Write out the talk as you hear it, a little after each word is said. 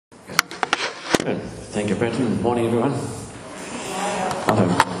Good. Thank you, Brenton. Morning, everyone. What a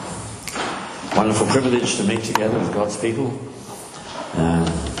wonderful privilege to meet together with God's people,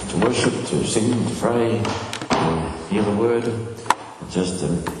 to worship, to sing, to pray, to hear the word. Just a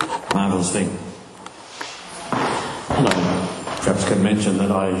marvellous thing. And I perhaps can mention that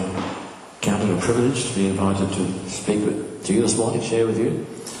I count it a privilege to be invited to speak to you this morning, share with you.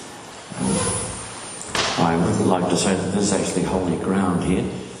 I would like to say that this is actually holy ground here.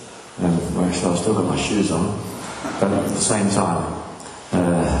 So I've still got my shoes on, but at the same time,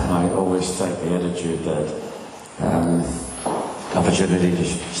 I always take the attitude that opportunity to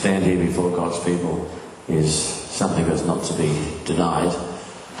stand here before God's people is something that's not to be denied,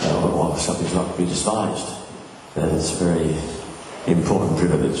 or something that's not to be despised. That it's a very important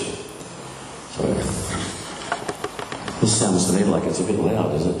privilege. So this sounds to me like it's a bit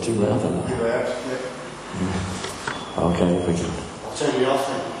loud. Is it too loud? Or not? Too loud, yeah. Okay, we can. I'll turn you off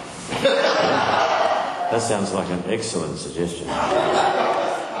then. That sounds like an excellent suggestion.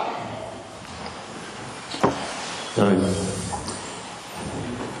 So,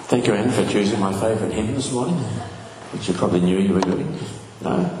 thank you, Anne, for choosing my favourite hymn this morning, which you probably knew you were doing.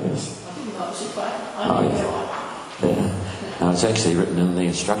 No? Yes? Yeah. Now, it's actually written in the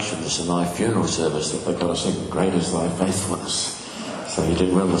instructions in my funeral service that they've got to sing, "Great is thy faithfulness." So you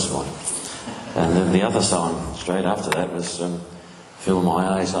did well this morning. And then the other song straight after that was Fill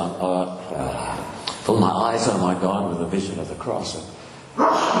my eyes, oh my God, with a vision of the cross. And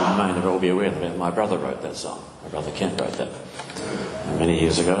you may not all be aware of it. My brother wrote that song. My brother Kent wrote that many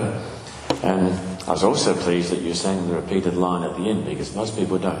years ago. And I was also pleased that you sang the repeated line at the end, because most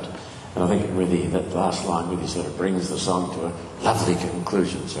people don't. And I think really that last line really sort of brings the song to a lovely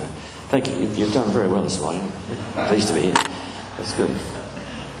conclusion. So thank you. You've done very well this morning. Pleased to be here. That's good.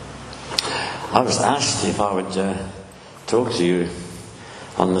 I was asked if I would talk to you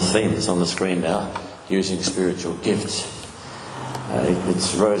on the theme that's on the screen now, using spiritual gifts.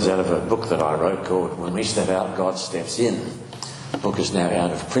 It rose out of a book that I wrote called When We Step Out, God Steps In. The book is now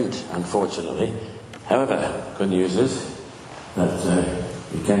out of print, unfortunately. However, good news is that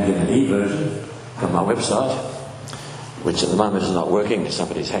you can get an e-version from my website, which at the moment is not working.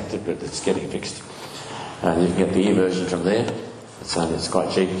 Somebody's hacked it, but it's getting fixed. And you can get the e-version from there. It's quite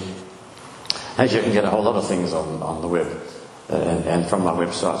cheap. As you can get a whole lot of things on the web. And from my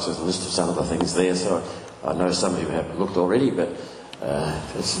website, there's a list of some of the things there. So I know some of you have looked already, but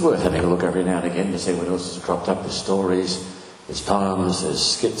it's worth having a look every now and again to see what else has cropped up. There's stories, there's poems, there's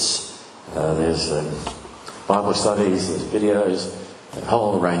skits, there's Bible studies, there's videos, a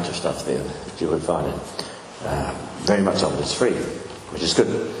whole range of stuff there that you would find it. Very much of it is free, which is good.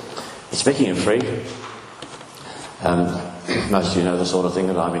 And speaking of free, most of you know the sort of thing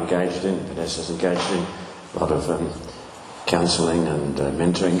that I'm engaged in. Vanessa's engaged in. A lot of counselling and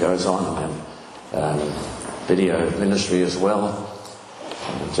mentoring goes on, and video ministry as well.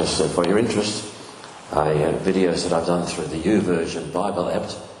 Just for your interest, videos that I've done through the YouVersion Bible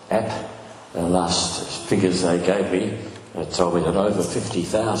app. The last figures they gave me told me that over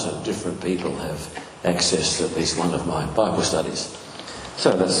 50,000 different people have accessed at least one of my Bible studies.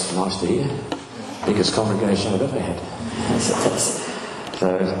 So that's nice to hear. Biggest congregation I've ever had.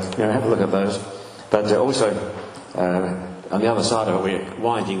 So, have a look at those. But also, on the other side of it, we're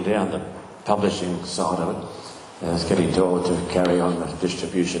winding down the publishing side of it. It's getting too to carry on the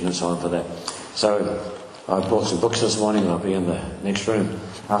distribution and so on for that. So I bought some books this morning. I'll be in the next room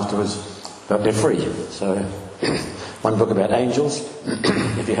afterwards. But they're free. So one book about angels.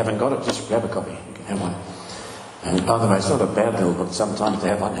 If you haven't got it, just grab a copy. You can have one. And by the way, it's not a bad little book sometimes to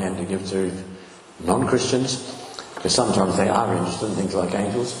have on hand to give to non-Christians, because sometimes they are interested in things like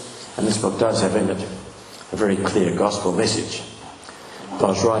angels. And this book does have in it a very clear gospel message. If I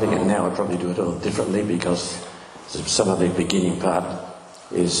was writing it now, I'd probably do it a little differently, because some of the beginning part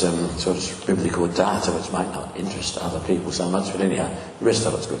is sort of biblical data which might not interest other people so much, but anyhow, the rest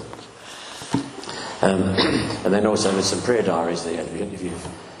of it's good. And then also there's some prayer diaries there. If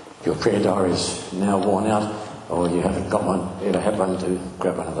your prayer diary is now worn out, or you haven't got one, you have one, to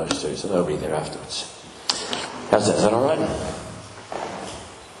grab one of those too, so they'll be there afterwards. How's that? Is that all right? I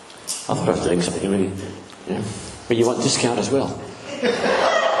thought I was doing something really, but you want discount as well.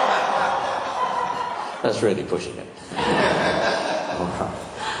 That's really pushing it.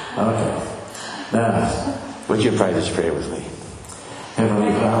 Okay. Now, would you pray this prayer with me?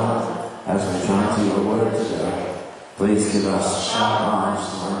 Heavenly Father, as we come to your word today, please give us sharp minds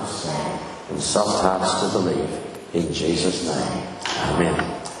to understand and soft hearts to believe. In Jesus' name. Amen.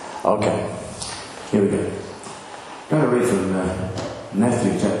 Okay. Here we go. I'm going to read from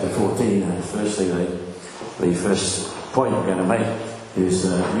Matthew chapter 14. And firstly, the first point we're going to make is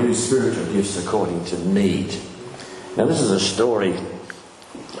use spiritual gifts according to need. Now this is a story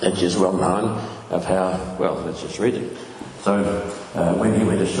which is well known of how, well, let's just read it. So when he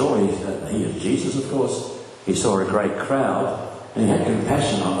went ashore, he is Jesus of course, he saw a great crowd and he had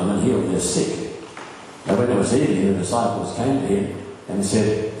compassion on them and healed their sick. Now when it was evening, the disciples came to him and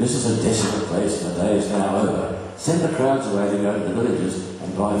said, "This is a desolate place and the day is now over. Send the crowds away to go to the villages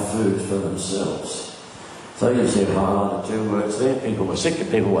and buy food for themselves." So you see highlighted two words there. People were sick and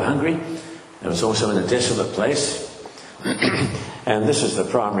people were hungry. It was also in a desolate place. And this is the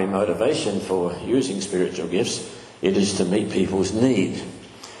primary motivation for using spiritual gifts. It is to meet people's need.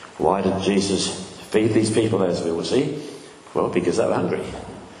 Why did Jesus feed these people, as we will see? Well, because they were hungry.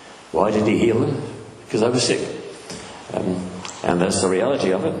 Why did he heal them? Because they were sick. And that's the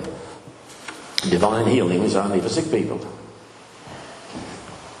reality of it. Divine healing is only for sick people.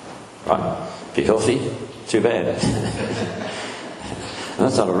 Right? If you're healthy, too bad. And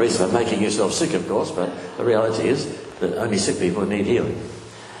that's not a reason for making yourself sick, of course, but the reality is that only sick people need healing.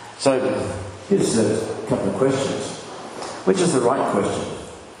 So, here's a couple of questions. Which is the right question?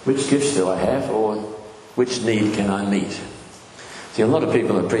 Which gifts do I have, or which need can I meet? See, a lot of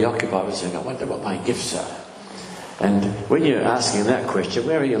people are preoccupied with saying, "I wonder what my gifts are." And when you're asking that question,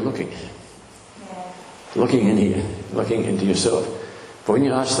 where are you looking? Looking in here, looking into yourself. But when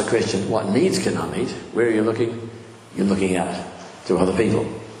you ask the question, what needs can I meet? Where are you looking? You're looking out to other people.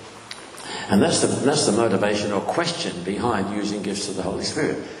 And that's the motivation or question behind using gifts of the Holy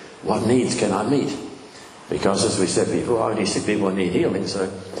Spirit. What needs can I meet? Because as we said before, only sick people need healing. So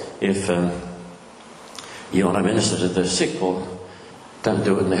if you want to minister to the sick, well, don't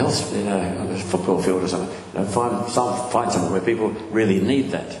do it in on a football field or something. Find somewhere where people really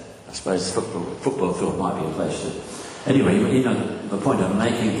need that. I suppose the football field might be a place to. Anyway, the point I'm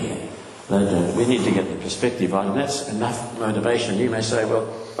making here, that we need to get the perspective on, and that's enough motivation. You may say, well,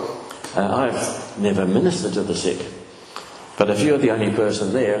 I've never ministered to the sick. But if you're the only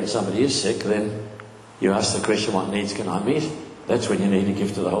person there and somebody is sick, then you ask the question, what needs can I meet? That's when you need a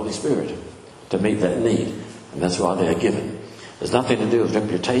gift of the Holy Spirit to meet that need. And that's why they're given. There's nothing to do with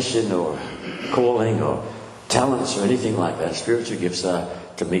reputation or calling or talents or anything like that. Spiritual gifts are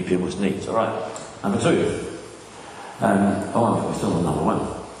to meet people's needs. All right. Number two. We're still on number one.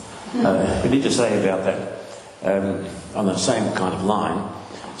 We need to say about that, on the same kind of line.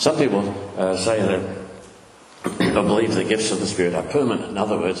 Some people say that I believe the gifts of the Spirit are permanent. In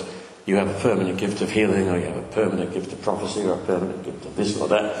other words, you have a permanent gift of healing, or you have a permanent gift of prophecy, or a permanent gift of this or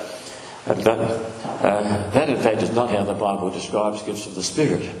that. But that, in fact, is not how the Bible describes gifts of the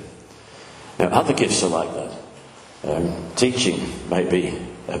Spirit. Now, other gifts are like that. Teaching may be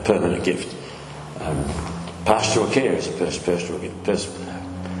a permanent gift. Pastoral care is a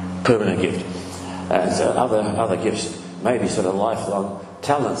permanent gift. And other gifts may be sort of lifelong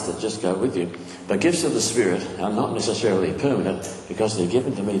talents that just go with you. But gifts of the Spirit are not necessarily permanent because they're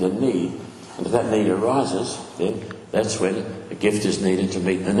given to meet a need. And if that need arises, then that's when a gift is needed to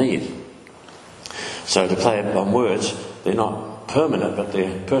meet the need. So to play it on words, they're not permanent, but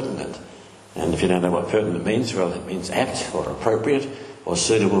they're pertinent. And if you don't know what pertinent means, well, it means apt or appropriate or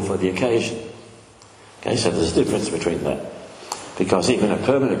suitable for the occasion. Okay, so there's a difference between that. Because even a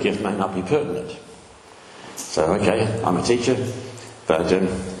permanent gift may not be pertinent. So, okay, I'm a teacher, but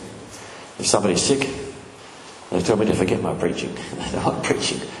if somebody's sick, they tell me to forget my preaching. They don't want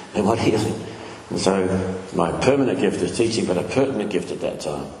preaching, they want healing. And so my permanent gift is teaching, but a pertinent gift at that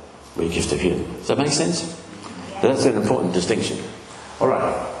time will be a gift of healing. Does that make sense? Yeah. That's an important distinction. All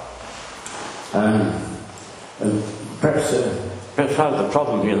right. Perhaps part of the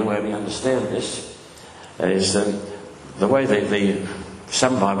problem here, the way we understand this, is the way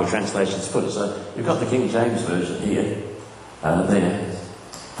some Bible translations put it. So you've got the King James Version here, there.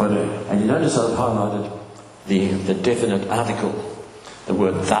 And you notice I've highlighted the definite article, the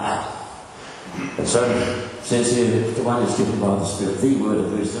word "the." And so it says here, the one is given by the Spirit, the word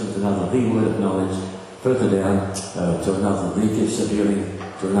of wisdom, to another, the word of knowledge, further down to another, the gifts of healing,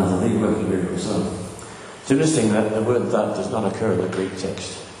 to another, the working miracles. So it's interesting that the word "that" does not occur in the Greek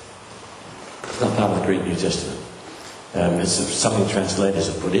text. It's not part of the Greek New Testament. It's something translators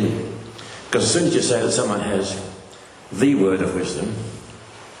have put in. Because as soon as you say that someone has the word of wisdom,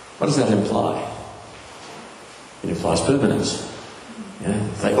 what does that imply? It implies permanence.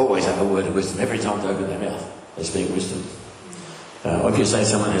 They always have a word of wisdom. Every time they open their mouth, they speak wisdom. Or if you say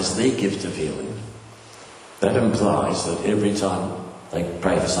someone has the gift of healing, that implies that every time they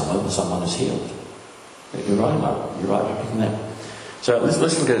pray for someone is healed. You're right, Mark. You're right in that. So let's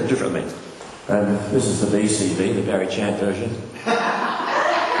look at it differently. This is the BCV, the Barry Chant version.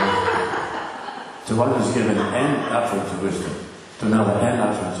 To one who's given and utterance of wisdom, to another an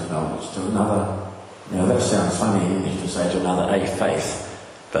utterance of knowledge, to another. Now that sounds funny in English to say to another a faith,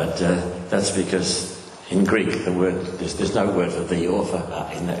 but that's because in Greek the word there's no word for the or for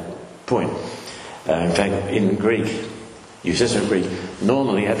in that point. In fact, in Greek, New Testament Greek,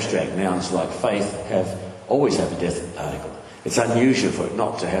 normally abstract nouns like faith always have a definite article. It's unusual for it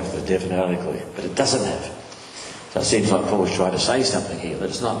not to have the definite article, but it doesn't have. So it seems like Paul's trying to say something here, that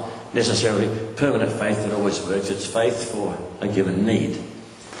it's not necessarily permanent faith that always works, it's faith for a given need.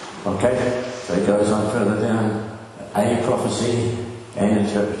 Okay, so he goes on further down, a prophecy and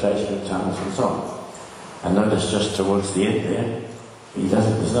interpretation of tongues and so on. And notice just towards the end there,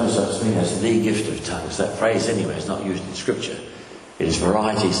 there's no such thing as the gift of tongues. That phrase anyway is not used in Scripture. It is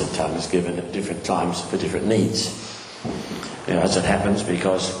varieties of tongues given at different times for different needs. As it happens,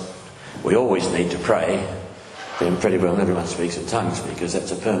 because we always need to pray, then pretty well everyone speaks in tongues because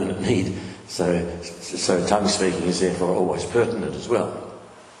that's a permanent need. So tongue speaking is therefore always pertinent as well.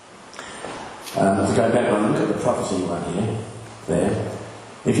 To go back and look at the prophecy one here, there,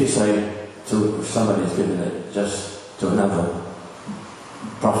 if you say to somebody who's given it just to another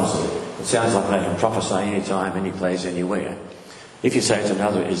prophecy, it sounds like they can prophesy anytime, any place, anywhere. If you say to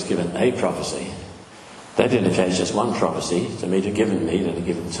another is given a prophecy, that indicates just one prophecy to meet a given need at a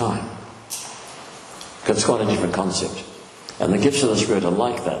given time. Because it's quite a different concept. And the gifts of the Spirit are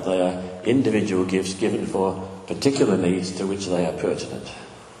like that. They are individual gifts given for particular needs to which they are pertinent.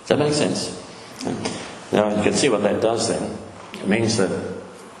 Does that make sense? Now you can see what that does then. It means that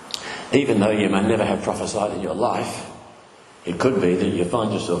even though you may never have prophesied in your life, it could be that you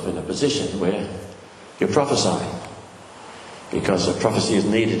find yourself in a position where you're prophesying. Because a prophecy is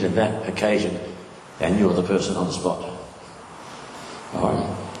needed in that occasion and you're the person on the spot.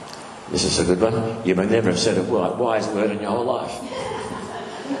 This is a good one. You may never have said a wise word in your whole life.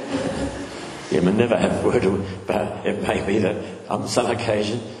 You may never have a word, but it may be that on some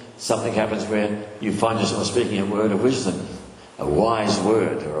occasion something happens where you find yourself speaking a word of wisdom, a wise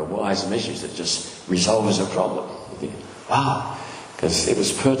word or a wise message that just resolves a problem. You think, wow, because it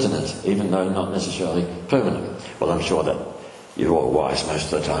was pertinent, even though not necessarily permanent. Well, I'm sure that you're all wise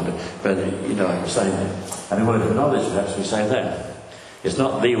most of the time, but you know what I'm saying. And a word of knowledge, perhaps we say that. It's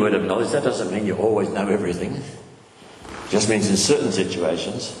not the word of knowledge. That doesn't mean you always know everything. It just means in certain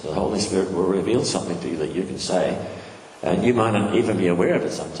situations, the Holy Spirit will reveal something to you that you can say, and you might not even be aware of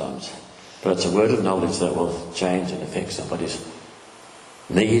it sometimes. But it's a word of knowledge that will change and affect somebody's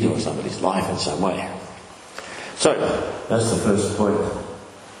need or somebody's life in some way. So, that's the first point.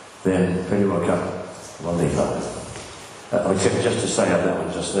 Then, pretty well covered. We'll leave that. Except just to say on that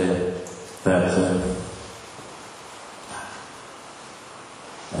one just there, that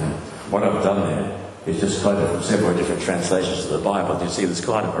what I've done there is just quoted from several different translations of the Bible. You see there's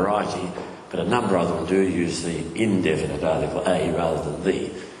quite a variety, but a number of them do use the indefinite article a rather than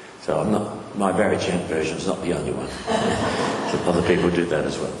the. So my very Chant version is not the only one. So other people do that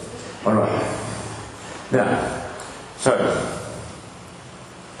as well. All right. Now, so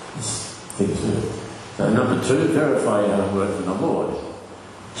number 2, verify our word from the Lord.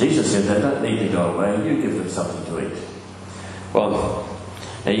 Jesus said they don't need to go away, you give them something to eat. Well,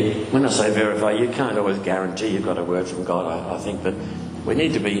 when I say verify, you can't always guarantee you've got a word from God, I think, but we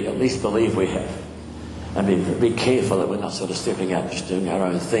need to at least believe we have. And be careful that we're not sort of stepping out and just doing our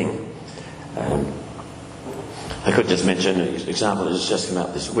own thing. I could just mention an example that has just come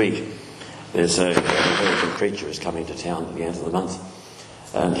out this week. There's a American preacher who's coming to town at the end of the month,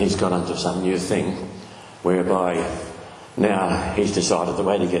 and he's got onto some new thing whereby now he's decided the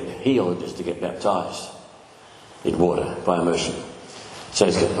way to get healed is to get baptised in water by immersion. So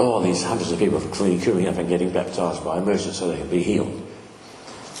he's got all these hundreds of people queuing up and getting baptised by immersion so they can be healed.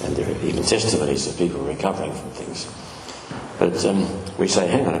 And there are even testimonies of people recovering from things. But we say,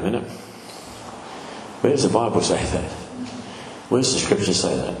 hang on a minute. Where does the Bible say that? Where does the Scripture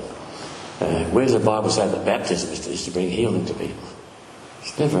say that? Where does the Bible say that baptism is to bring healing to people?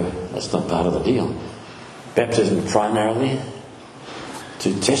 That's not part of the deal. Baptism primarily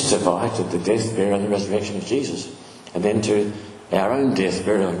to testify to the death, burial and resurrection of Jesus, and then to our own death,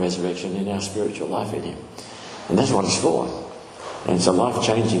 burial and resurrection in our spiritual life in Him. And that's what it's for. And it's a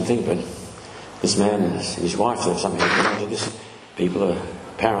life-changing thing, but this man and his wife, there's something to this. People are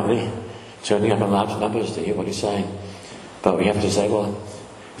apparently turning up in large numbers to hear what he's saying. But we have to say, well,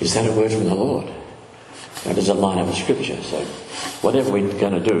 is that a word from the Lord? How does it line up with Scripture? So whatever we're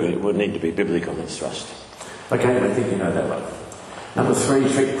going to do, it would need to be biblical in thrust. Okay, I think you know that one. Number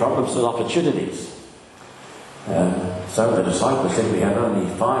 3, treat problems as opportunities. So the disciples said, we have only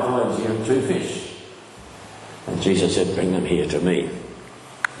 5 loaves here and 2 fish. And Jesus said, bring them here to me.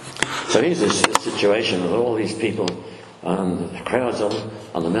 So here's this situation with all these people crowds of them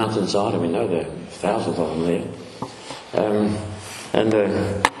on the mountainside, and we know there are thousands of them there.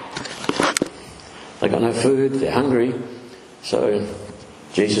 They've got no food, they're hungry. So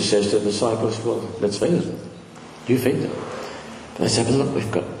Jesus says to the disciples, well, let's feed them. You feed them. But they say, but look,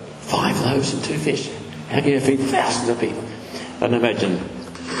 we've got 5 loaves and 2 fish. How can you feed thousands of people? And imagine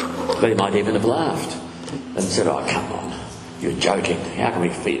they might even have laughed and said, oh, come on, you're joking. How can we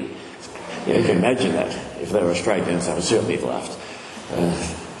feed? You can imagine that. If they were Australians, they would certainly have laughed.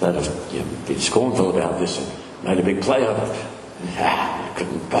 They'd have been scornful about this and made a big play of it.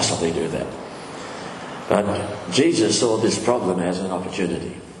 Couldn't possibly do that. But Jesus saw this problem as an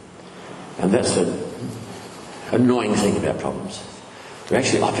opportunity. And that's the annoying thing about problems. They're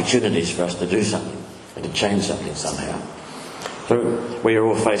actually opportunities for us to do something and to change something somehow. So we are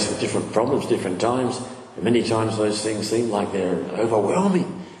all faced with different problems, different times. And many times those things seem like they're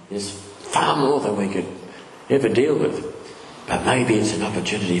overwhelming. There's far more than we could ever deal with. But maybe it's an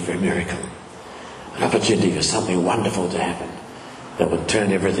opportunity for a miracle. An opportunity for something wonderful to happen that would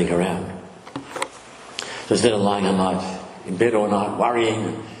turn everything around. So instead of lying in bed all night worrying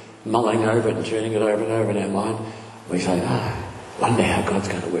and mulling over it and turning it over and over in our mind, we say, wonder how God's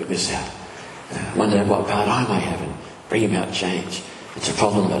going to work this out. Wonder what part I may have in bringing about change. It's a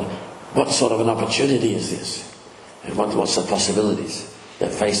problem, but what sort of an opportunity is this? And what's the possibilities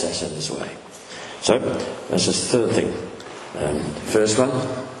that face us in this way? So that's the third thing. First one,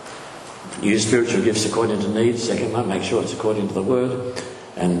 use spiritual gifts according to needs. Second one, make sure it's according to the Word.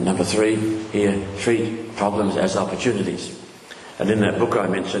 And number 3, here, treat problems as opportunities. And in that book I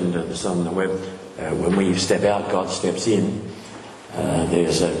mentioned, that's on the web, when we step out, God steps in.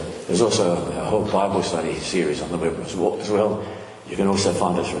 There's also a whole Bible study series on the web as well. You can also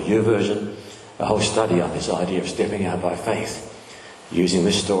find it through a YouVersion, a whole study on this idea of stepping out by faith, using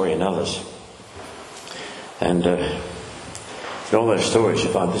this story and others. And in all those stories you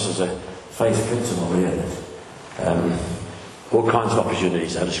find this is a faith principle here. All kinds of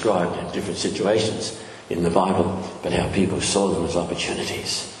opportunities are described in different situations in the Bible, but how people saw them as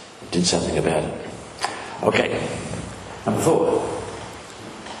opportunities and did something about it. Okay, number 4.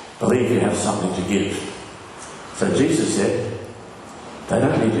 Believe you have something to give. So Jesus said, they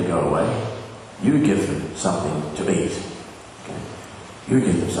don't need to go away. You give them something to eat. Okay? You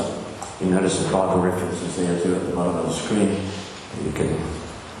give them something. You notice the Bible references there too at the bottom of the screen.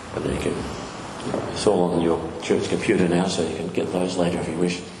 It's all on your church computer now, so you can get those later if you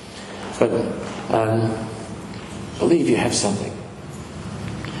wish. But believe you have something.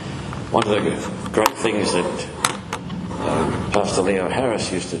 One of the great things that Pastor Leo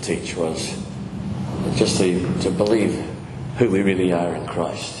Harris used to teach was just to believe who we really are in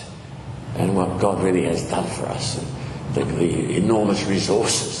Christ and what God really has done for us, and the enormous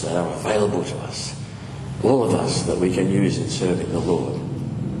resources that are available to us, all of us, that we can use in serving the Lord.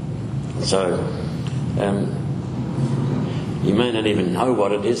 So you may not even know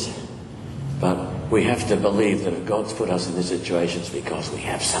what it is, but we have to believe that if God's put us in these situations because we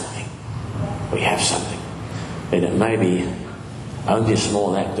have something. We have something. And it may be only a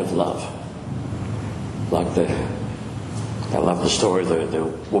small act of love. Like I love the story of the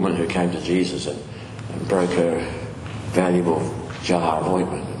woman who came to Jesus and broke her valuable jar of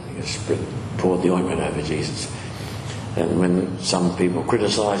ointment and poured the ointment over Jesus. And when some people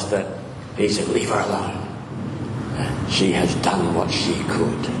criticised that, he said, leave her alone. She has done what she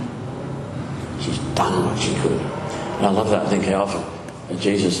could. She's done what she could. And I love that. I think how often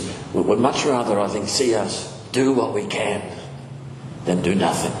Jesus would much rather, I think, see us do what we can than do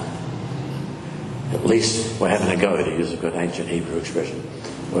nothing. At least we're having a go, to use a good ancient Hebrew expression.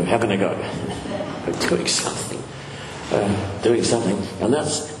 We're having a go. We're doing something. Doing something.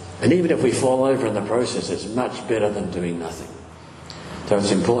 And even if we fall over in the process, it's much better than doing nothing. So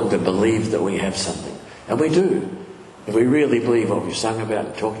it's important to believe that we have something. And we do. If we really believe what we've sung about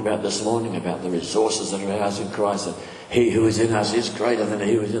and talked about this morning, about the resources that are ours in Christ, that he who is in us is greater than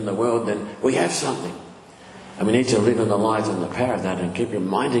he who is in the world, then we have something. And we need to live in the light and the power of that and keep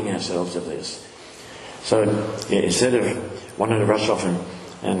reminding ourselves of this. So instead of wanting to rush off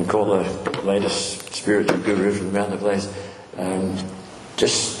and call the latest spiritual guru from around the place,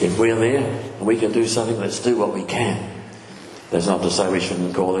 just if we're there and we can do something, let's do what we can. That's not to say we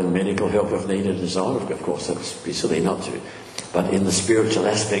shouldn't call in medical help if needed and so on. Of course, that's be silly not to. But in the spiritual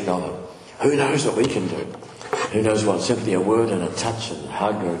aspect of it, who knows what we can do? Who knows what simply a word and a touch and a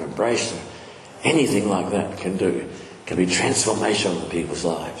hug or an embrace or anything like that can do? Can be transformational in people's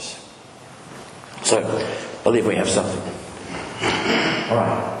lives. So, believe we have something. All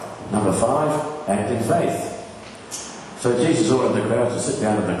right, number 5, act in faith. So Jesus ordered the crowd to sit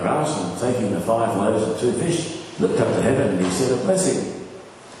down in the grass, and taking the 5 loaves and 2 fish, looked up to heaven and he said a blessing.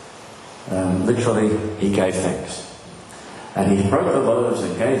 Literally, he gave thanks. And he broke the loaves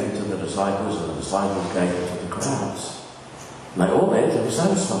and gave them to the disciples, and the disciples gave them to the crowds. And they all ate and were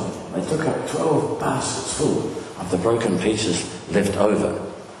satisfied. They took up 12 baskets full of the broken pieces left over.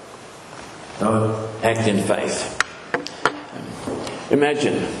 So, act in faith.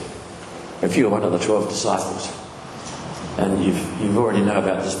 Imagine if you were one of the 12 disciples, and you already know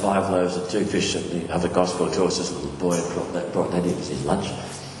about this 5 loaves and 2 fish, and the other gospel tells us a little boy brought that in as his lunch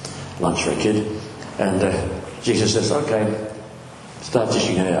for a kid. And Jesus says, okay, start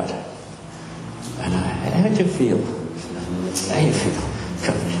dishing it out. And how do you feel? How do you feel?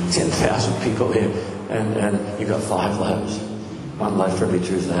 Got 10,000 people here, and you've got 5 loaves. 1 loaf for every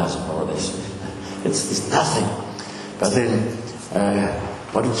 2,000, more or less. It's nothing. But then,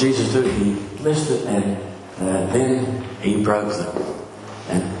 what did Jesus do? He blessed it, and then he broke them.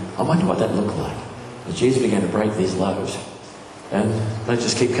 And I wonder what that looked like. But Jesus began to break these loaves, and they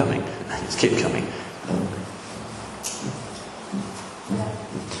just keep coming. They just keep coming.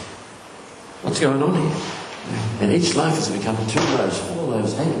 What's going on here? And each loaf has become 2 loaves, 4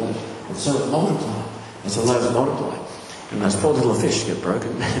 loaves, 8 loaves, and so it multiplied. And so loaves multiply. And those poor little fish get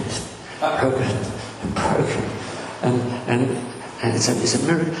broken, broken, and broken. And it's a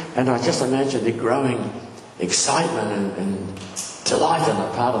miracle. And I just imagine the growing excitement and delight on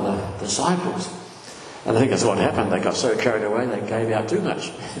the part of the disciples. And I think that's what happened. They got so carried away they gave out too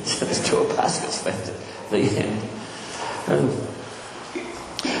much. There's 2 baskets left at the end. And,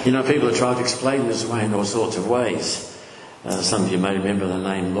 you know, people have tried to explain this away in all sorts of ways. Some of you may remember the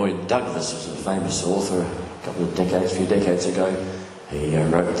name Lloyd Douglas, was a famous author a few decades ago. He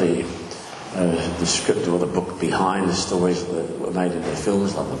wrote the script or the book behind the stories that were made into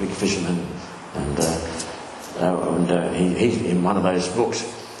films, like The Big Fisherman. And he in one of those books,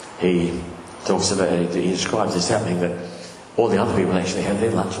 he talks about, he describes this happening, that all the other people actually had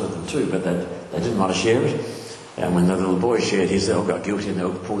their lunch with them too, but they didn't want to share it. And when the little boy shared his, they all got guilty and they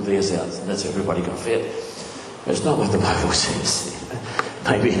all pulled theirs out, and that's how everybody got fed. But it's not what the Bible says.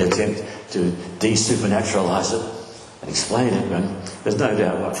 Maybe an attempt to de-supernaturalise it and explain it, but there's no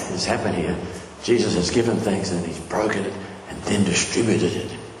doubt what has happened here. Jesus has given thanks and he's broken it and then distributed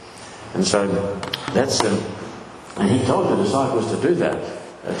it. And so that's and he told the disciples to do that,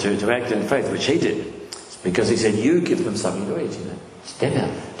 to act in faith, which he did, because he said, you give them something to eat, step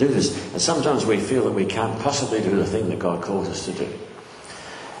out, do this. And sometimes we feel that we can't possibly do the thing that God called us to do.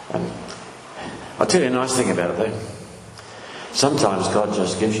 I'll tell you a nice thing about it though. Sometimes God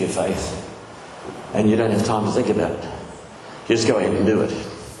just gives you faith and you don't have time to think about it. You just go ahead and do it.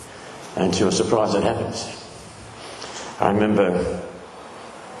 And to your surprise it happens. I remember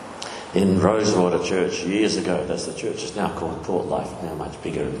in Rosewater Church years ago, that's the church is now called Port Life, now much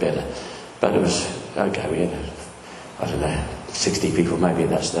bigger and better. But it was, okay, we had, 60 people maybe at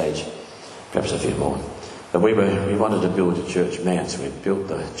that stage, perhaps a few more. But we wanted to build a church manse. We built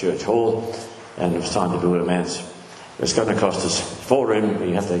the church hall and it was time to build a manse. It was going to cost us 4-room,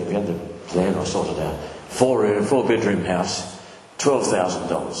 we had the plan all sorted out, 4-room, 4-bedroom house,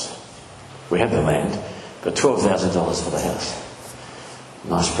 $12,000. We had the land, but $12,000 for the house.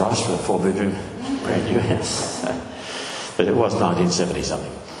 Nice price for a 4-bedroom, brand new house. But it was 1970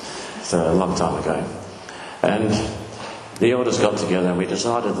 something, so a long time ago. And the elders got together and we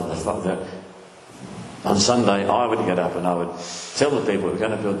decided that on Sunday I would get up and I would tell the people we were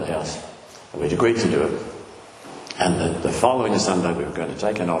going to build the house. And we'd agreed to do it. And the following Sunday we were going to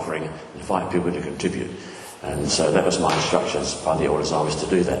take an offering and invite people to contribute. And so that was my instructions by the elders, I was to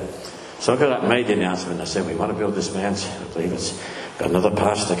do that. So I got up and made the announcement. I said, we want to build this manse. I believe it's got another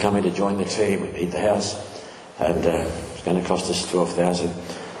pastor coming to join the team. We need the house. And it's going to cost us $12,000.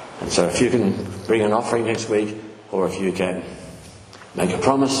 And so if you can bring an offering next week, or if you can make a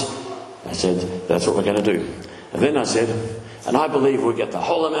promise, I said, that's what we're going to do. And then I said, and I believe we'll get the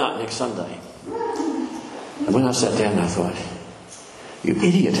whole amount next Sunday. And when I sat down, I thought, you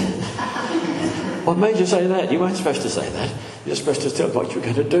idiot. What made you say that? You weren't supposed to say that. You're supposed to tell what you're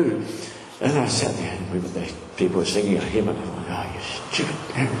going to do. And I sat there, and the people were singing a hymn, and I thought, oh, you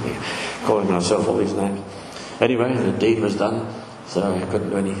stupid. Calling myself all these names. Anyway, the deed was done, so I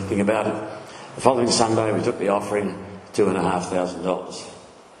couldn't do anything about it. The following Sunday, we took the offering, $2,500.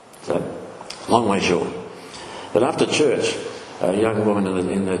 So, long way short. But after church, a young woman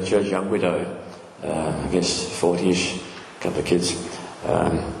in the church, young widow, I guess 40-ish, a couple of kids,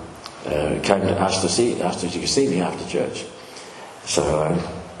 came to ask if she could see me after church. So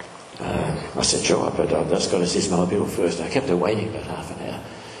I said, sure, but I've just got to see some other people first. I kept her waiting about half an hour,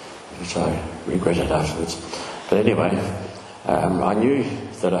 which I regretted afterwards. But anyway, I knew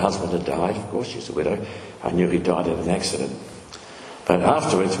that her husband had died. Of course, she's a widow. I knew he died in an accident. But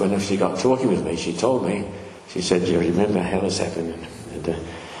afterwards, when she got talking with me, she told me, she said, "Do you remember how this happened?" And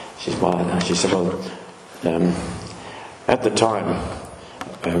she said, "Well, at the time,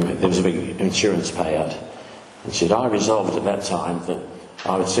 there was a big insurance payout." And she said, "I resolved at that time that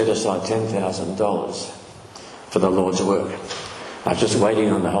I would set aside $10,000 for the Lord's work. I was just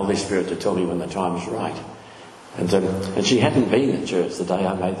waiting on the Holy Spirit to tell me when the time was right." And she hadn't been at church the day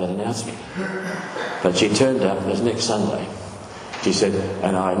I made that announcement. But she turned up, it was next Sunday. She said,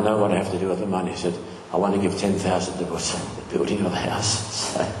 "And I know what I have to do with the money." She said, "I want to give $10,000 towards the building of the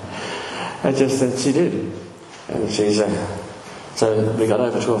house." So she did. And so we got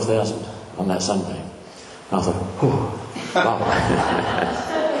over 12,000 on that Sunday. And I thought, wow.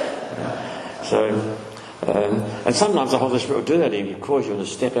 And sometimes the Holy Spirit will do that. He calls you to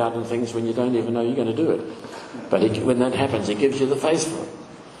step out in things when you don't even know you're going to do it. But when that happens, He gives you the faith for it.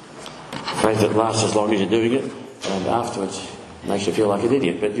 Faith that lasts as long as you're doing it, and afterwards makes you feel like an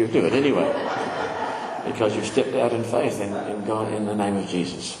idiot, but you do it anyway. Because you've stepped out in faith in God, in the name of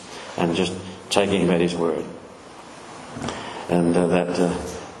Jesus, and just taking Him at His word. And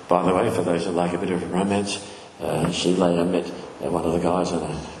by the way, for those who like a bit of romance, she later met one of the guys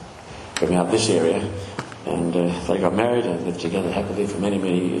from out this area, and they got married and lived together happily for many,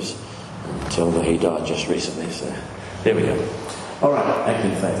 many years until he died just recently. So there we go. All right, act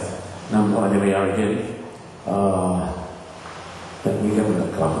in faith. There we are again. We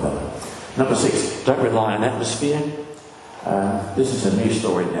haven't got that. Number 6, don't rely on atmosphere. This is a new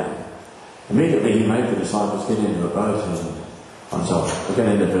story now. Immediately He made the disciples get into a boat we'll get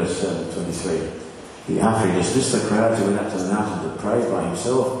into verse 23. After He dismissed the crowds, He went up to the mountain to pray by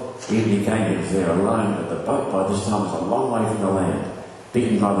Himself. Even He came, He was there alone, but the boat by this time was a long way from the land,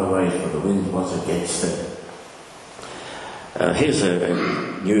 beaten by the waves, for the wind was against it. Here's a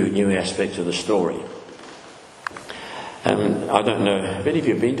new aspect of the story. I don't know, have any of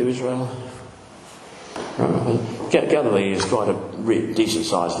you been to Israel? Galilee is quite a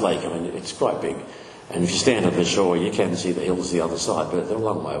decent-sized lake. I mean, it's quite big. And if you stand on the shore, you can see the hills the other side, but they're a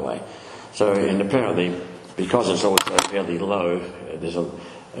long way away. So, and apparently, because it's also fairly low, there's the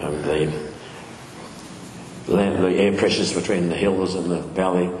air pressures between the hills and the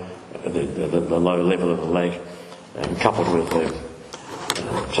valley, the low level of the lake, coupled with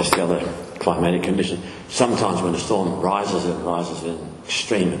just the other climatic conditions. Sometimes when a storm rises, it rises in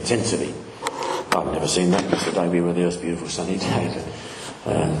extreme intensity. I've never seen that because the day we were there was a beautiful sunny day.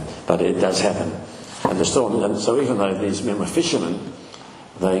 But it does happen. And the storm, and so even though these men were fishermen,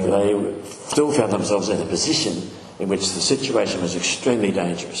 they still found themselves in a position in which the situation was extremely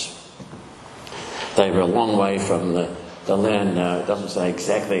dangerous. They were a long way from the land. Now, it doesn't say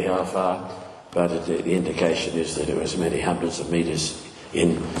exactly how far, but the indication is that it was many hundreds of metres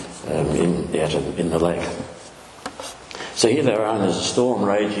in the lake. So here they are, and there's a storm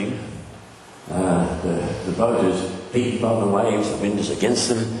raging. The boat is beaten by the waves, the wind is against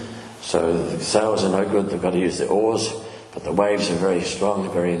them, so the sails are no good, they've got to use their oars, but the waves are very strong,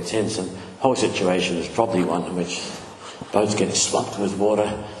 very intense, and the whole situation is probably one in which boats get swamped with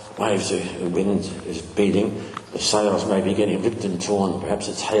water, the wind is beating, the sails may be getting ripped and torn, perhaps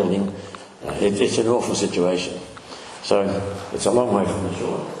it's hailing. It's an awful situation. So it's a long way from the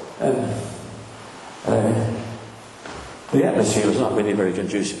shore. The atmosphere was not really very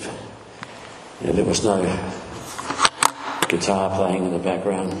conducive. There was no guitar playing in the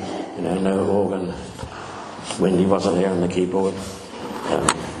background, no organ. Wendy wasn't there on the keyboard.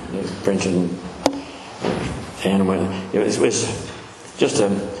 French and Anna. It was just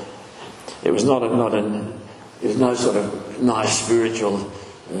it was no sort of nice spiritual,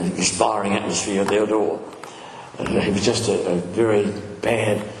 inspiring atmosphere there at all. It was just a very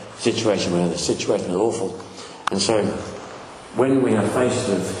bad situation where the situation was awful. And so, when we are faced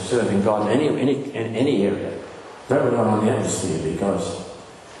with serving God in any area, don't rely on the atmosphere, because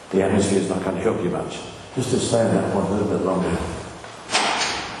the atmosphere is not going to help you much. Just to stay in that point a little bit longer.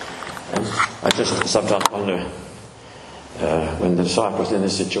 And I just sometimes wonder, when the disciples in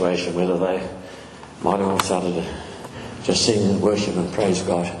this situation, whether they might have all started to just sing and worship and praise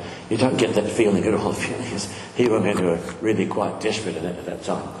God. You don't get that feeling at all. He were meant to be really quite desperate at that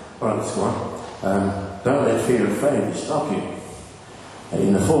time. All right, let's go on. Don't let fear of fame stop you.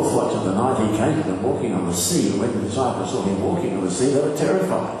 In the fourth watch of the night, He came to them walking on the sea. And when the disciples saw Him walking on the sea, they were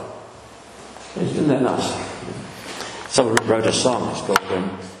terrified. Isn't that nice? Someone wrote a song. It's called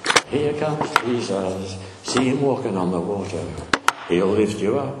 "Here Comes Jesus. See Him walking on the water. He'll lift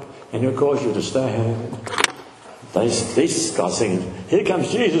you up and He'll cause you to stand." These guys singing, "Here comes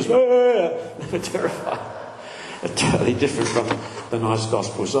Jesus." They were terrified. Totally different from the nice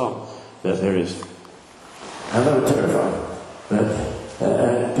gospel song that there is. And they were terrified.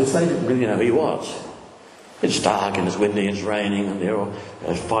 Because they didn't really know who he was. It's dark and it's windy and it's raining and they're all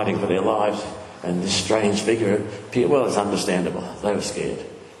fighting for their lives. And this strange figure appeared. Well, it's understandable. They were scared.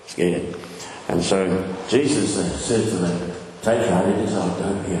 And so Jesus said to them, "Take heart, it is I,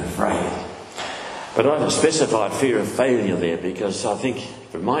 don't be afraid." But I specified fear of failure there because I think,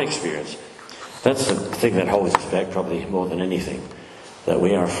 from my experience, that's the thing that holds us back probably more than anything, that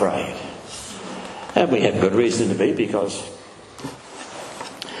we are afraid. And we have good reason to be, because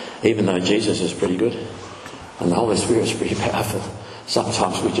even though Jesus is pretty good and the Holy Spirit is pretty powerful,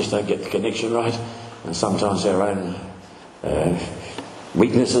 sometimes we just don't get the connection right, and sometimes our own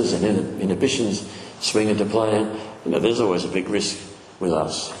weaknesses and inhibitions swing into play. There's always a big risk with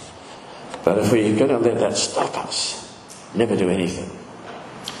us. But if we're going to let that stop us, never do anything.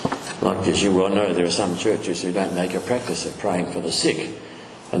 Like, as you well know, there are some churches who don't make a practice of praying for the sick.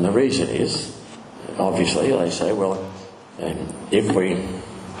 And the reason is, obviously, they say, well, if we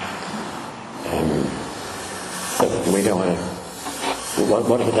don't want to,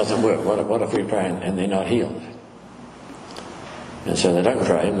 what if it doesn't work? What if we pray and they're not healed? And so they don't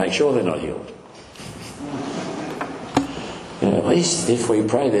pray and make sure they're not healed. At least if we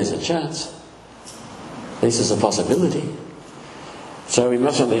pray, there's a chance. At least there's a possibility. So we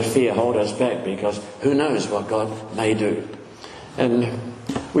mustn't let fear hold us back, because who knows what God may do. And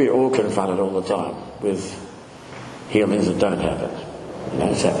we're all confronted all the time with healings that don't happen.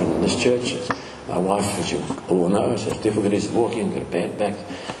 It's happened in this church. My wife, as you all know, has difficulties walking, got a bad back.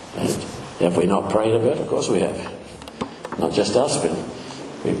 And have we not prayed about it? Of course we have. Not just us, but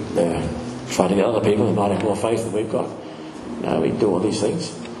we try to get other people who might have more faith than we've got. No, we do all these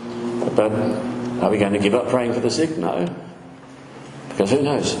things. But are we going to give up praying for the sick? No. Because who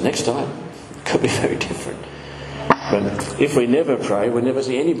knows? Next time, it could be very different. But if we never pray, we'll never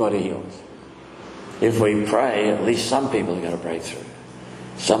see anybody healed. If we pray, at least some people are going to break through.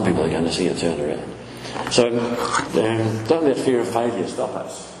 Some people are going to see it turn around. So don't let fear of failure stop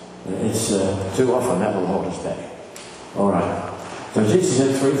us. It's too often that will hold us back. All right. So Jesus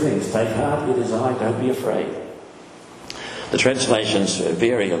said three things. Take heart, it is I, don't be afraid. The translations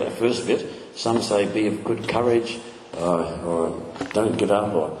vary on that first bit. Some say be of good courage, or don't give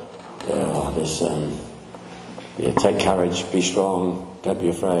up, or take courage, be strong, don't be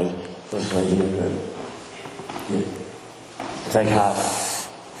afraid. Take heart.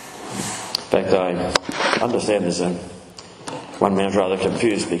 In fact, I understand there's one man's rather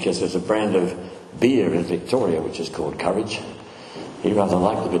confused because there's a brand of beer in Victoria which is called Courage. He rather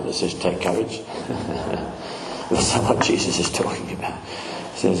liked the bit that says take courage. That's not what Jesus is talking about.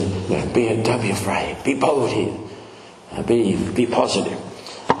 He says, don't be afraid. Be bold here. Be positive.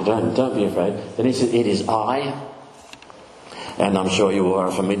 Don't be afraid. Then he says, it is I. And I'm sure you all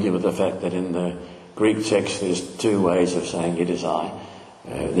are familiar with the fact that in the Greek text there's two ways of saying it is I.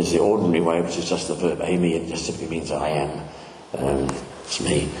 There's the ordinary way, which is just the verb eimi. It just simply means I am. It's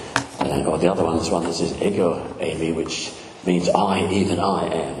me. Or the other one is one that says ego eimi, which means I, even I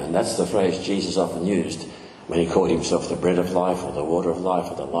am. And that's the phrase Jesus often used when he called himself the bread of life, or the water of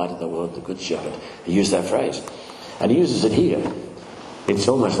life, or the light of the world, the good shepherd. He used that phrase. And he uses it here. It's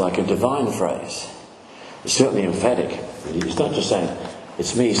almost like a divine phrase. It's certainly emphatic. He's not just saying,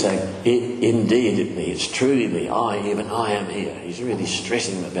 it's me, saying, indeed me, it's truly me, even I am here. He's really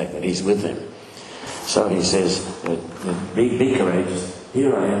stressing the fact that he's with them. So he says, be courageous,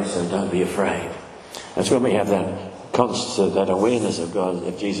 here I am, so don't be afraid. That's when we have that awareness of God,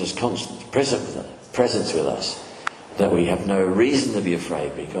 of Jesus' constant presence with us, that we have no reason to be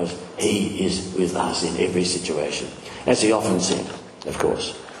afraid, because he is with us in every situation. As he often said, of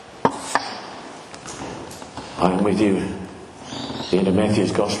course. I'm with you. The end of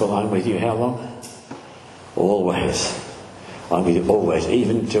Matthew's Gospel, I'm with you how long? Always. I'm with you always,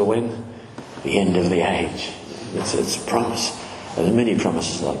 even till when? The end of the age. It's a promise. There are many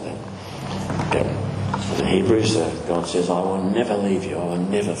promises like that. In Hebrews, God says, I will never leave you, I will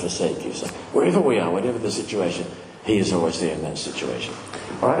never forsake you. So wherever we are, whatever the situation, he is always there in that situation.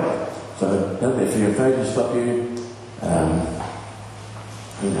 Alright? So don't let fear of failure stop you.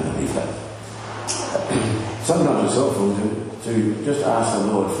 Leave that. Sometimes it's helpful to just ask the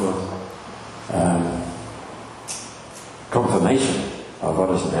Lord for confirmation of what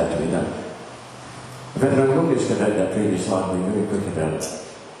is about to be done. In fact, I'm just going to note that previous slide, be very quick about it.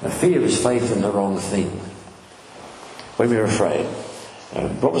 Fear is faith in the wrong thing. When we're afraid,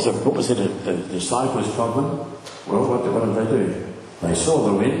 what was the disciples' problem? Well, what did they do? They saw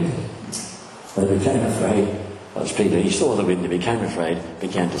the wind, they became afraid. That was Peter. He saw the wind, he became afraid,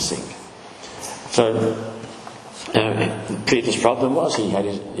 began to sink. So Peter's problem was he had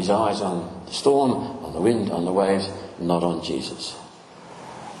his eyes on the storm, on the wind, on the waves, not on Jesus.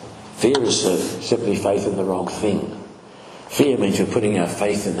 Fear is simply faith in the wrong thing. Fear means we're putting our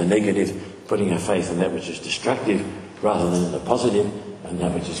faith in the negative, putting our faith in that which is destructive rather than in the positive and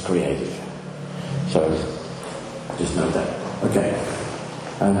that which is creative. So, just know that. Okay.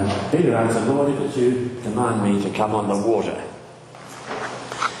 Peter answered, Lord, if it's you, command me to come on the water.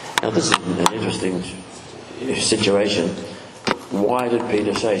 Now this is an interesting situation. Why did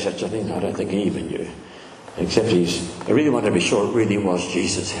Peter say such a thing? I don't think he even knew. Except I really wanted to be sure it really was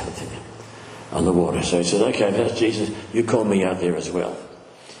Jesus out there on the water. So he says, okay, if that's Jesus, you call me out there as well.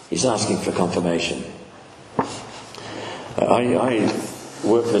 He's asking for confirmation. I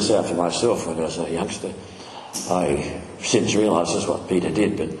worked this out for myself when I was a youngster. I since realised that's what Peter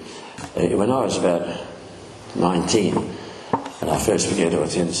did, but when I was about 19 and I first began to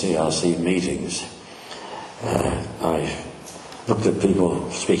attend CRC meetings, I looked at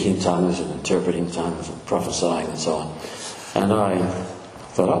people speaking tongues and interpreting tongues and prophesying and so on, and I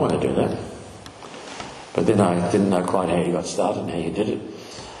thought, I want to do that. But then I didn't know quite how you got started and how you did it.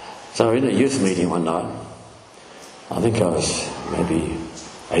 So in a youth meeting one night, I think I was maybe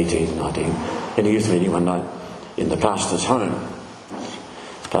 18, 19, in a youth meeting one night in the pastor's home.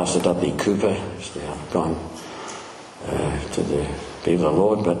 Pastor W. Cooper has now gone to the be with the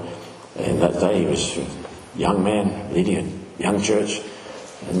Lord, but in that day he was a young man leading a young church,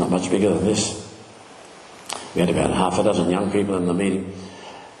 not much bigger than this. We had about half a dozen young people in the meeting.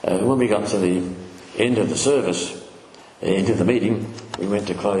 When we got to the end of the service, end of the meeting, we went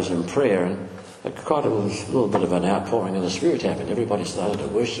to close in prayer, and quite a little bit of an outpouring of the Spirit happened. Everybody started to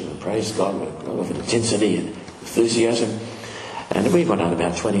worship and praise God with intensity and enthusiasm. And we went on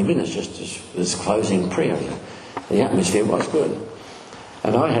about 20 minutes just as this closing prayer. The atmosphere was good.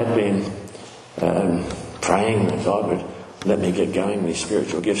 And I had been praying that God would let me get going with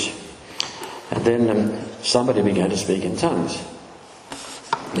spiritual gifts. And then somebody began to speak in tongues.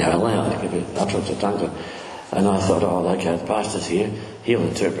 Now aloud, give it utterance of tongues. And I thought, oh, okay, the pastor's here, he'll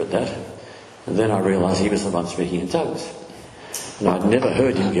interpret that. And then I realised he was the one speaking in tongues. And I'd never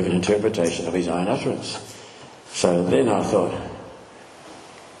heard him give an interpretation of his own utterance. So then I thought,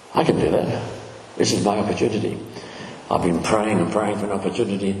 I can do that. This is my opportunity. I've been praying and praying for an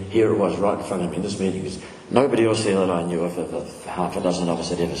opportunity. Here it was right in front of me in this meeting. There's nobody else there that I knew of, half a dozen of us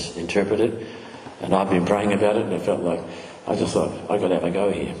had ever interpreted. And I've been praying about it, and it felt like, I just thought, I've got to have a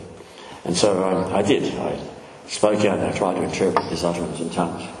go here. And so I did. I spoke out and I tried to interpret this utterance in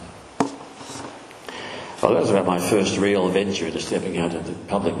tongues. Well, that was about my first real venture into stepping out into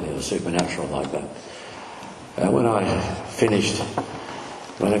publicly the supernatural like that. When I finished,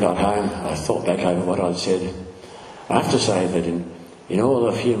 when I got home, I thought back over what I'd said. I have to say that in all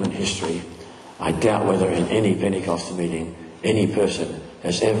of human history, I doubt whether in any Pentecostal meeting, any person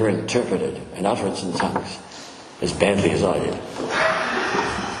has ever interpreted an utterance in tongues as badly as I did.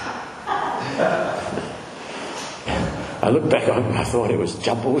 I look back on it, I thought it was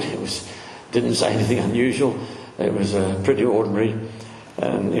jumbled, didn't say anything unusual, it was pretty ordinary,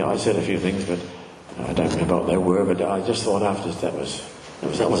 and I said a few things, but I don't remember what they were, but I just thought after that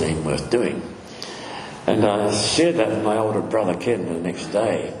wasn't even worth doing. And I shared that with my older brother Ken the next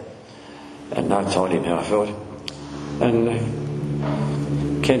day, and I told him how I felt.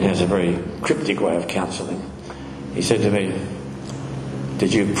 And Ken has a very cryptic way of counselling. He said to me,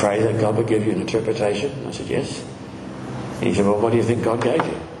 "Did you pray that God would give you an interpretation?" I said, "Yes." And he said, "Well, what do you think God gave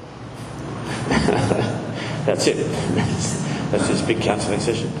you?" That's it. That's this big counselling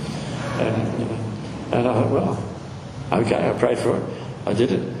session. And I thought, well, okay, I prayed for it. I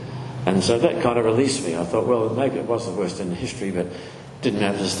did it. And so that kind of released me. I thought, well, maybe it was the worst in history, but didn't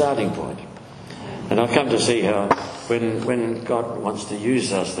have the starting point. And I've come to see how when God wants to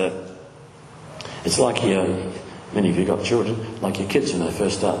use us, that it's like many of you got children, like your kids when they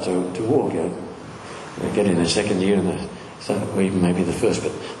first start to walk. They get in their second year and or even maybe the first,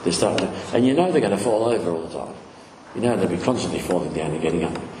 but they start to, and they're going to fall over all the time. They'll be constantly falling down and getting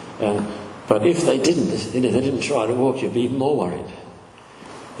up. But if they didn't try to walk, you'd be even more worried.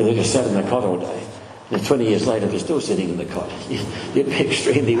 If they just sat in the cot all day, and 20 years later they're still sitting in the cot, you'd be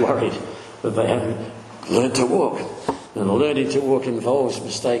extremely worried that they haven't learned to walk. And learning to walk involves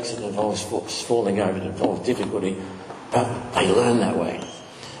mistakes, it involves falling over, it involves difficulty, but they learn that way.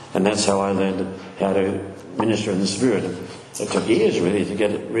 And that's how I learned how to minister in the Spirit. It took years really to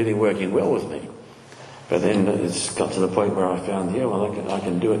get it really working well with me. But then it's got to the point where I found, I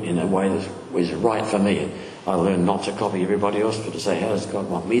can do it in a way that was right for me. I learned not to copy everybody else, but to say, how does God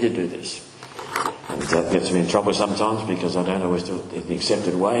want me to do this? And that gets me in trouble sometimes because I don't always do it in the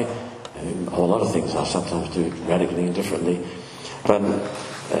accepted way. A lot of things I sometimes do radically and differently. But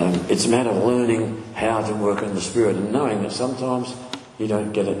it's a matter of learning how to work in the Spirit and knowing that sometimes you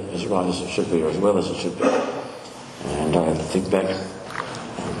don't get it as right as it should be or as well as it should be. And I think back,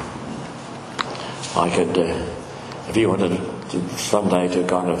 I could, if you wanted to someday to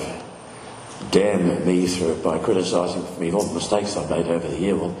kind of damn me through by criticising me all the mistakes I've made over the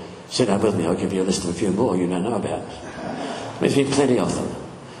year, well, sit down with me, I'll give you a list of a few more you don't know about. There's been plenty of them.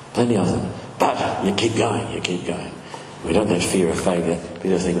 But you keep going. We don't have fear of failure be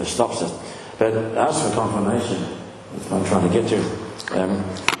the thing that stops us. But as for confirmation, I'm trying to get to,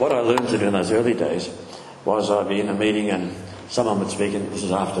 what I learned to do in those early days was I'd be in a meeting and someone would speak, and this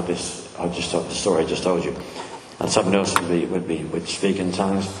is after this, I just told the story I just told you, and someone else would speak in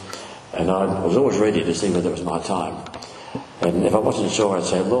tongues, and I was always ready to see whether it was my time. And if I wasn't sure, I'd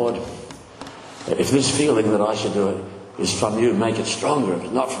say, Lord, if this feeling that I should do it is from you, make it stronger. If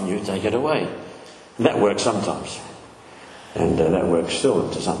it's not from you, take it away. And that works sometimes. And that works still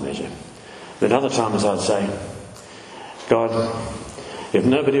to some measure. But other times I'd say, God, if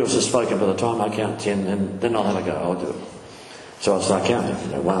nobody else has spoken by the time I count 10, then I'll have a go, I'll do it. So I'll start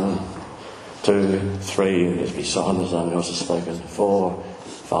counting. 1, 2, 3, there's be silence, nobody else has spoken. 4,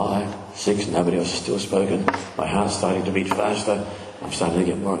 5, 6, nobody else has still spoken. My heart's starting to beat faster. I'm starting to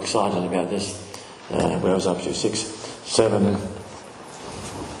get more excited about this. Where I was up to 6, 7,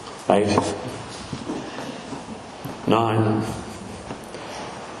 8, 9,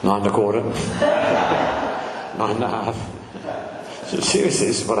 9 1/4, 9 1/2. So seriously,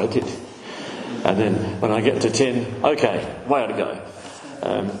 this is what I did. And then when I get to 10, okay, way to go.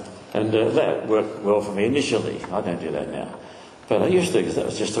 And that worked well for me initially. I don't do that now. But I used to, because that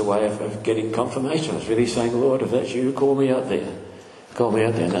was just a way of getting confirmation. I was really saying, Lord, if that's you, call me out there. Call me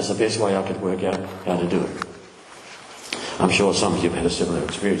out there. And that's the best way I could work out how to do it. I'm sure some of you have had a similar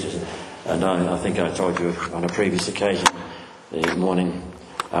experiences. And I think I told you on a previous occasion, the morning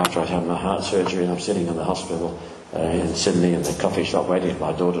after I'd had my heart surgery, and I'm sitting in the hospital in Sydney in the coffee shop waiting for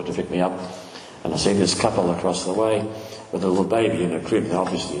my daughter to pick me up. And I see this couple across the way with a little baby in a crib,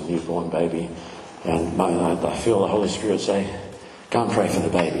 obviously a newborn baby. And I feel the Holy Spirit say, go and pray for the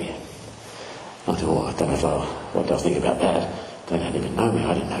baby. I thought, oh, I don't know what do I think about that. They don't even know me,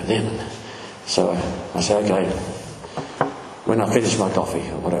 I didn't know them. So I say, okay, when I finish my coffee,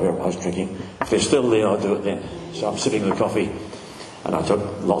 or whatever I was drinking, if they're still there, I'll do it then. So I'm sipping the coffee, and I took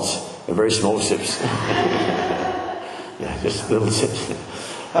lots of very small sips. Yeah, just little sips.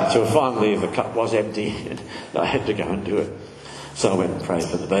 Until finally the cup was empty, and I had to go and do it. So I went and prayed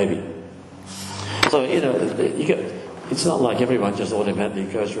for the baby. So, it's not like everyone just automatically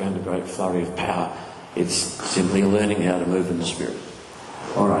goes around a great flurry of power. It's simply learning how to move in the Spirit.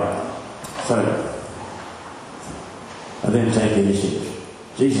 All right. So, and then take the initiative.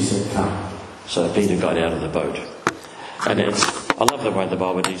 Jesus said, come. So Peter got out of the boat. And I love the way the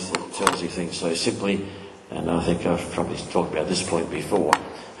Bible tells you things so simply, and I think I've probably talked about this point before,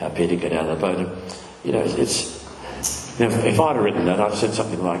 how Peter got out of the boat. And, if I'd have written that, I'd have said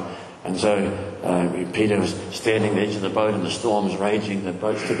something like, and so Peter was standing at the edge of the boat and the storm's raging, the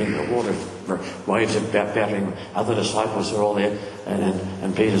boat's tipping, the water waves are battering, other disciples are all there,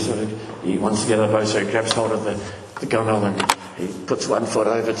 and Peter he wants to get out of the boat, so he grabs hold of the gunwale and he puts one foot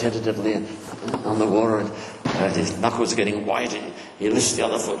over tentatively on the water, and his knuckles are getting white, and he lifts the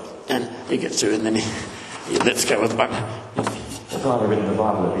other foot and he gets through, and then he lets go with one. If I'd have written the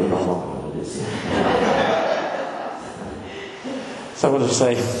Bible, it'd be a lot longer than it is. So what does it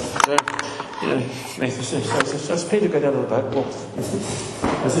say? So as Peter got out of the boat, as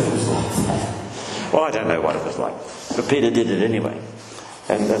if it was like, well, I don't know what it was like, but Peter did it anyway.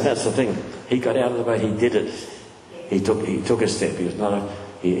 And that's the thing. He got out of the boat. He did it. He took a step. He was not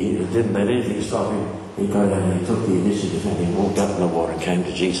he didn't let anything stop him. He got out and he took the initiative and he walked up in the water and came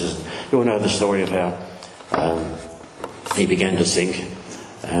to Jesus. You all know the story of how he began to sink,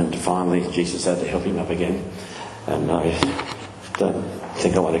 and finally Jesus had to help him up again. And I don't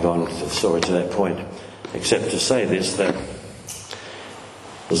think I want to go on with the story to that point, except to say this, that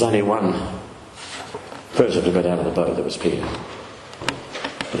there's only one person who got out of the boat, that was Peter.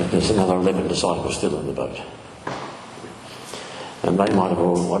 But there's another 11 disciples still in the boat. And they might have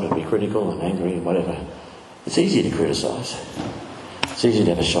all wanted to be critical and angry and whatever. It's easy to criticise. It's easy to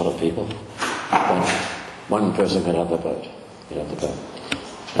have a shot at people. But one person got out of the boat.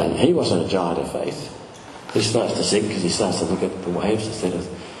 And he wasn't a giant of faith. He starts to sink because he starts to look at the waves instead of...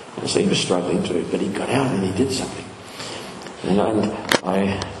 So he was struggling too, but he got out and he did something. And I don't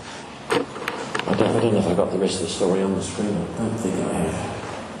know if I got the rest of the story on the screen. I don't think I have.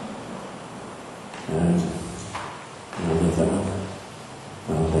 I'll leave that one.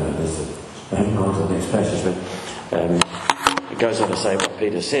 That's it. passage, but it goes on to say what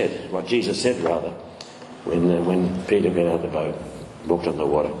Peter said, what Jesus said rather, when Peter got out of the boat, walked on the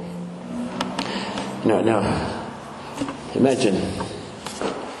water. Now, imagine,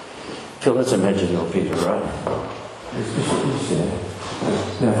 Phil, let's imagine you're Peter, right?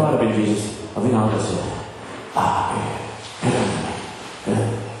 Now, if I'd have been Jesus, I think I would have said,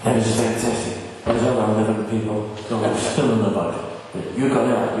 that is fantastic. There's over 11 people still in the boat. You got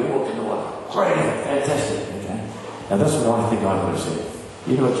out, you walked in the water. Great, fantastic. Okay. Now that's what I think I would have said.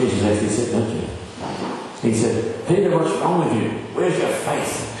 You know what Jesus actually said, don't you? He said, Peter, what's wrong with you? Where's your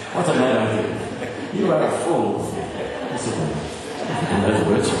faith? What's the matter with you? You are a fool. He said, in those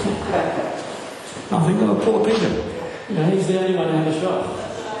words. I think, oh, poor Peter. You know, he's the only one who had a shot.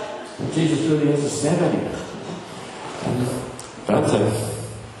 And Jesus really has a stab at him. But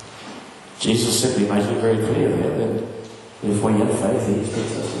Jesus simply makes it very clear there that if we have faith, he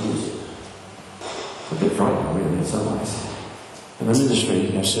expects us to use it. It's a bit frightening, really, in some ways. And the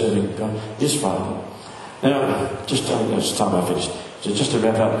ministry, serving God, is frightening. Now, just time I finish. So just to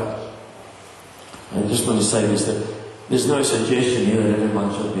wrap up, I just want to say this, that there's no suggestion here that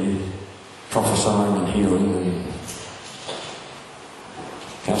everyone should be prophesying and healing and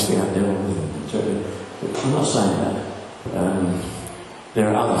casting out devils and interpreting. I'm not saying that. There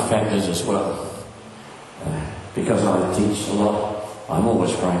are other factors as well. Because I teach a lot, I'm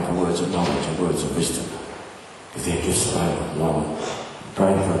always praying for words of knowledge and words of wisdom. If they're gifts available, I'm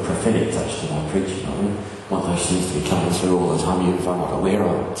praying for a prophetic touch to my preaching. I don't want those things to be coming through all the time, even if I'm not aware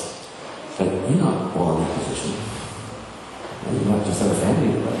of it. But you're not all in that position. You might just have a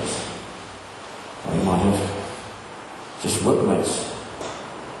family to raise. Or you might have just workmates.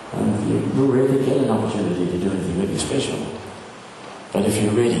 And you rarely get an opportunity to do anything really special. But if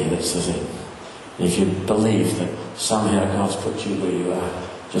you're ready, that's the thing. If you believe that somehow God's put you where you are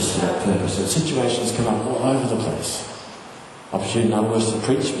just for that purpose. And situations come up all over the place. Opportunity, in other words, to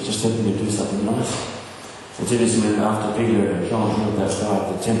preach, but just helping you do something nice. It's interesting that after Peter and John healed that guy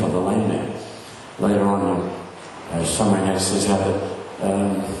at the temple, the lame man, later on, somewhere else says how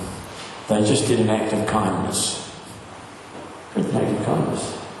that they just did an act of kindness. An act of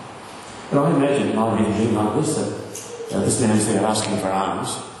kindness. But I imagine it might have been like this, that this man's there asking for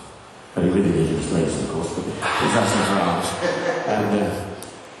alms. But he really did his legs, of course, but he's asking for alms.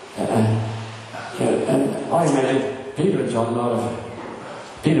 And I imagine Peter and John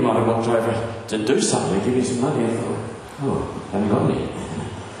Peter might have walked over to do something, give you some money. I thought, oh, haven't got any.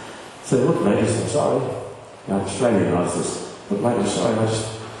 So look, mate, I'm sorry. You know, Australian knows this. Look, mate, I'm sorry, I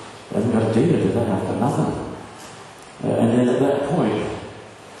just haven't got a deal to do that. I've got nothing. And then at that point,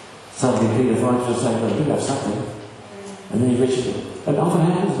 suddenly Peter finds himself, well, you have something. And then he reaches it. It often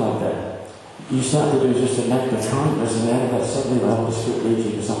happens like that. You start to do just an act of kindness, and out of that suddenly the Holy Spirit leads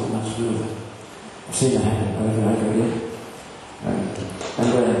you to something much further. I've seen that happen over and over again.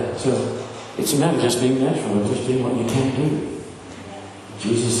 So it's a matter of just being natural and just doing what you can do.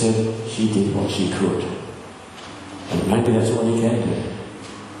 Jesus said she did what she could. And maybe that's all you can do.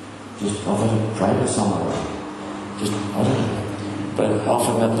 Just offer to pray to someone. Just, I don't know. But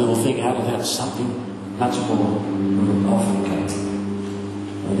often that little thing out of that something much more often can.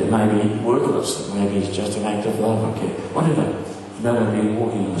 And it may be worthless, maybe it's just an act of love, okay. Whatever. It's a matter of being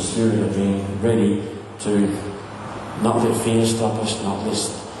walking in the spirit of being ready to not let fear stop us,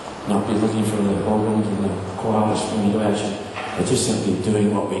 not be looking for the organs and the quietest thing to action, but just simply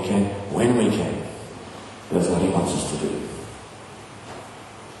doing what we can when we can. That's what he wants us to do.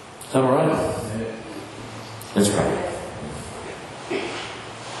 Is that alright? Let's pray.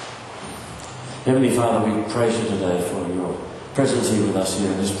 Heavenly Father, we praise you today for your presence here with us here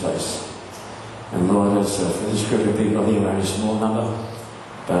in this place. And Lord, as for this group of people here, we're only a small number,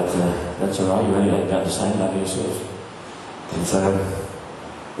 but that's alright, you only have about the same number yourself. And so,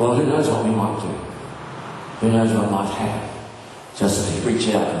 well, who knows what we might do? Who knows what might happen? Just as we reach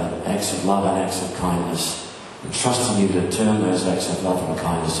out in acts of love and acts of kindness, and trusting you to turn those acts of love and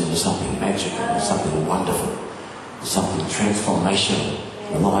kindness into something magical, something wonderful, something transformational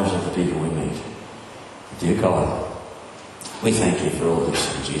in the lives of the people we meet. Dear God, we thank you for all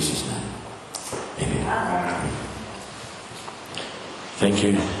this in Jesus' name. Amen. Thank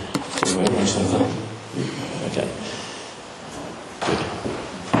you.